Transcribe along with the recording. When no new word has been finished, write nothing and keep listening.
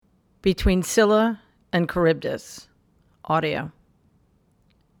Between Scylla and Charybdis. Audio.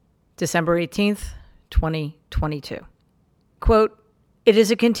 December 18th, 2022. Quote, "It is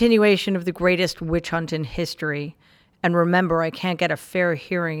a continuation of the greatest witch hunt in history. And remember, I can't get a fair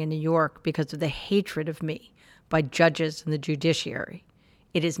hearing in New York because of the hatred of me by judges and the judiciary.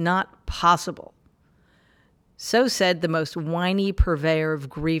 It is not possible." So said the most whiny purveyor of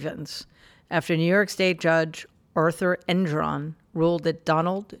grievance after New York State Judge Arthur Endron ruled that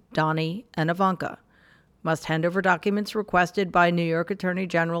Donald, Donnie, and Ivanka must hand over documents requested by New York Attorney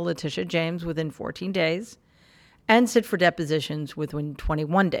General Letitia James within 14 days and sit for depositions within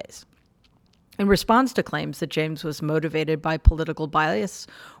 21 days. In response to claims that James was motivated by political bias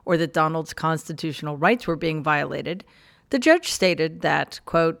or that Donald's constitutional rights were being violated, the judge stated that,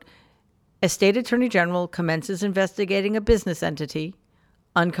 quote, "A state attorney general commences investigating a business entity,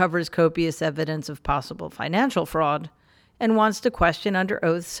 uncovers copious evidence of possible financial fraud, and wants to question under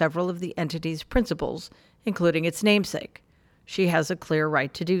oath several of the entity's principals, including its namesake. She has a clear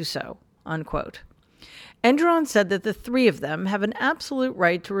right to do so," unquote. Endron said that the three of them have an absolute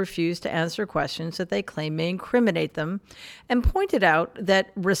right to refuse to answer questions that they claim may incriminate them, and pointed out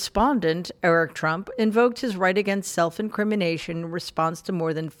that respondent Eric Trump invoked his right against self-incrimination in response to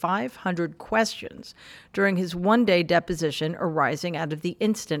more than 500 questions during his one-day deposition arising out of the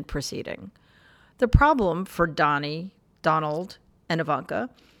instant proceeding. The problem for Donnie, Donald, and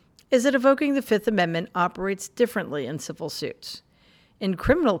Ivanka is that evoking the Fifth Amendment operates differently in civil suits. In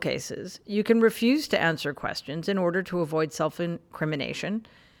criminal cases, you can refuse to answer questions in order to avoid self-incrimination,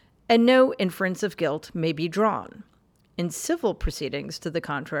 and no inference of guilt may be drawn. In civil proceedings, to the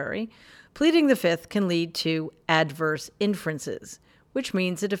contrary, pleading the Fifth can lead to adverse inferences, which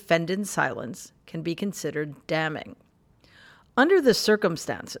means a defendant's silence can be considered damning. Under the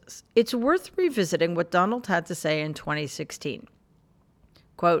circumstances, it's worth revisiting what Donald had to say in 2016.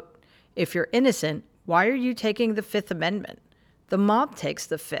 Quote, "If you're innocent, why are you taking the Fifth Amendment? The mob takes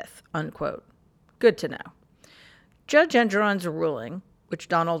the Fifth," unquote. Good to know. Judge Endron's ruling, which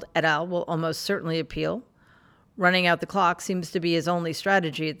Donald et al. Will almost certainly appeal, running out the clock seems to be his only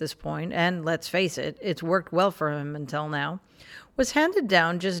strategy at this point, and let's face it, it's worked well for him until now, was handed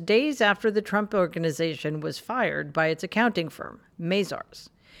down just days after the Trump Organization was fired by its accounting firm, Mazars.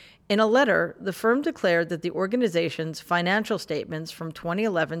 In a letter, the firm declared that the organization's financial statements from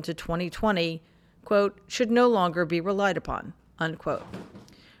 2011 to 2020, quote, "should no longer be relied upon," unquote.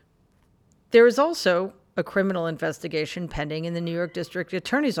 There is also a criminal investigation pending in the New York District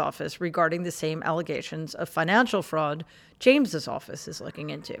Attorney's Office regarding the same allegations of financial fraud James's office is looking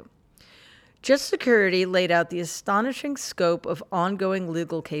into. Just Security laid out the astonishing scope of ongoing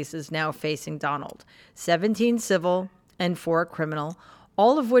legal cases now facing Donald, 17 civil and 4 criminal,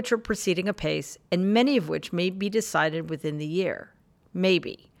 all of which are proceeding apace and many of which may be decided within the year.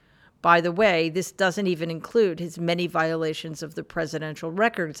 Maybe. By the way, this doesn't even include his many violations of the Presidential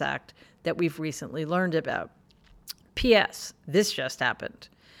Records Act that we've recently learned about. P.S. This just happened.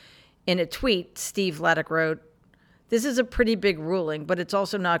 In a tweet, Steve Laddick wrote, "This is a pretty big ruling, but it's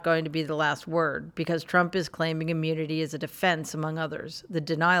also not going to be the last word because Trump is claiming immunity as a defense, among others. The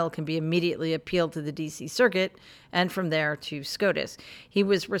denial can be immediately appealed to the D.C. Circuit and from there to SCOTUS." He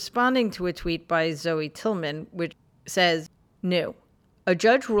was responding to a tweet by Zoe Tillman, which says, "New. A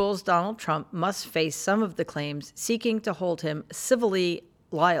judge rules Donald Trump must face some of the claims seeking to hold him civilly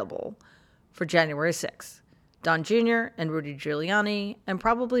liable for January 6th. Don Jr. and Rudy Giuliani and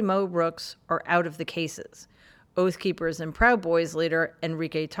probably Mo Brooks are out of the cases. Oath Keepers and Proud Boys leader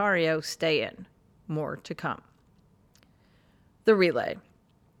Enrique Tarrio stay in. More to come." The relay.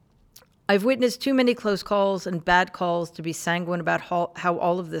 I've witnessed too many close calls and bad calls to be sanguine about how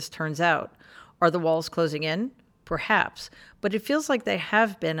all of this turns out. Are the walls closing in? Perhaps, but it feels like they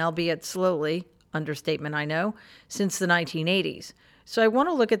have been, albeit slowly, understatement I know, since the 1980s. So I want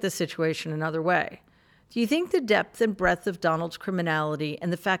to look at this situation another way. Do you think the depth and breadth of Donald's criminality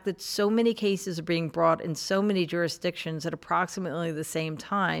and the fact that so many cases are being brought in so many jurisdictions at approximately the same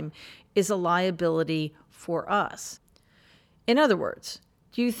time is a liability for us? In other words,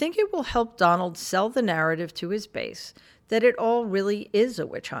 do you think it will help Donald sell the narrative to his base that it all really is a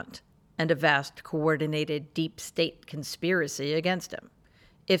witch hunt and a vast, coordinated, deep state conspiracy against him?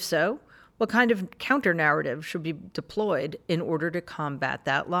 If so, what kind of counter-narrative should be deployed in order to combat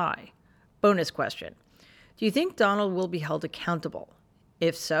that lie? Bonus question. Do you think Donald will be held accountable?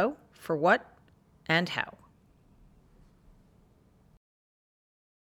 If so, for what and how?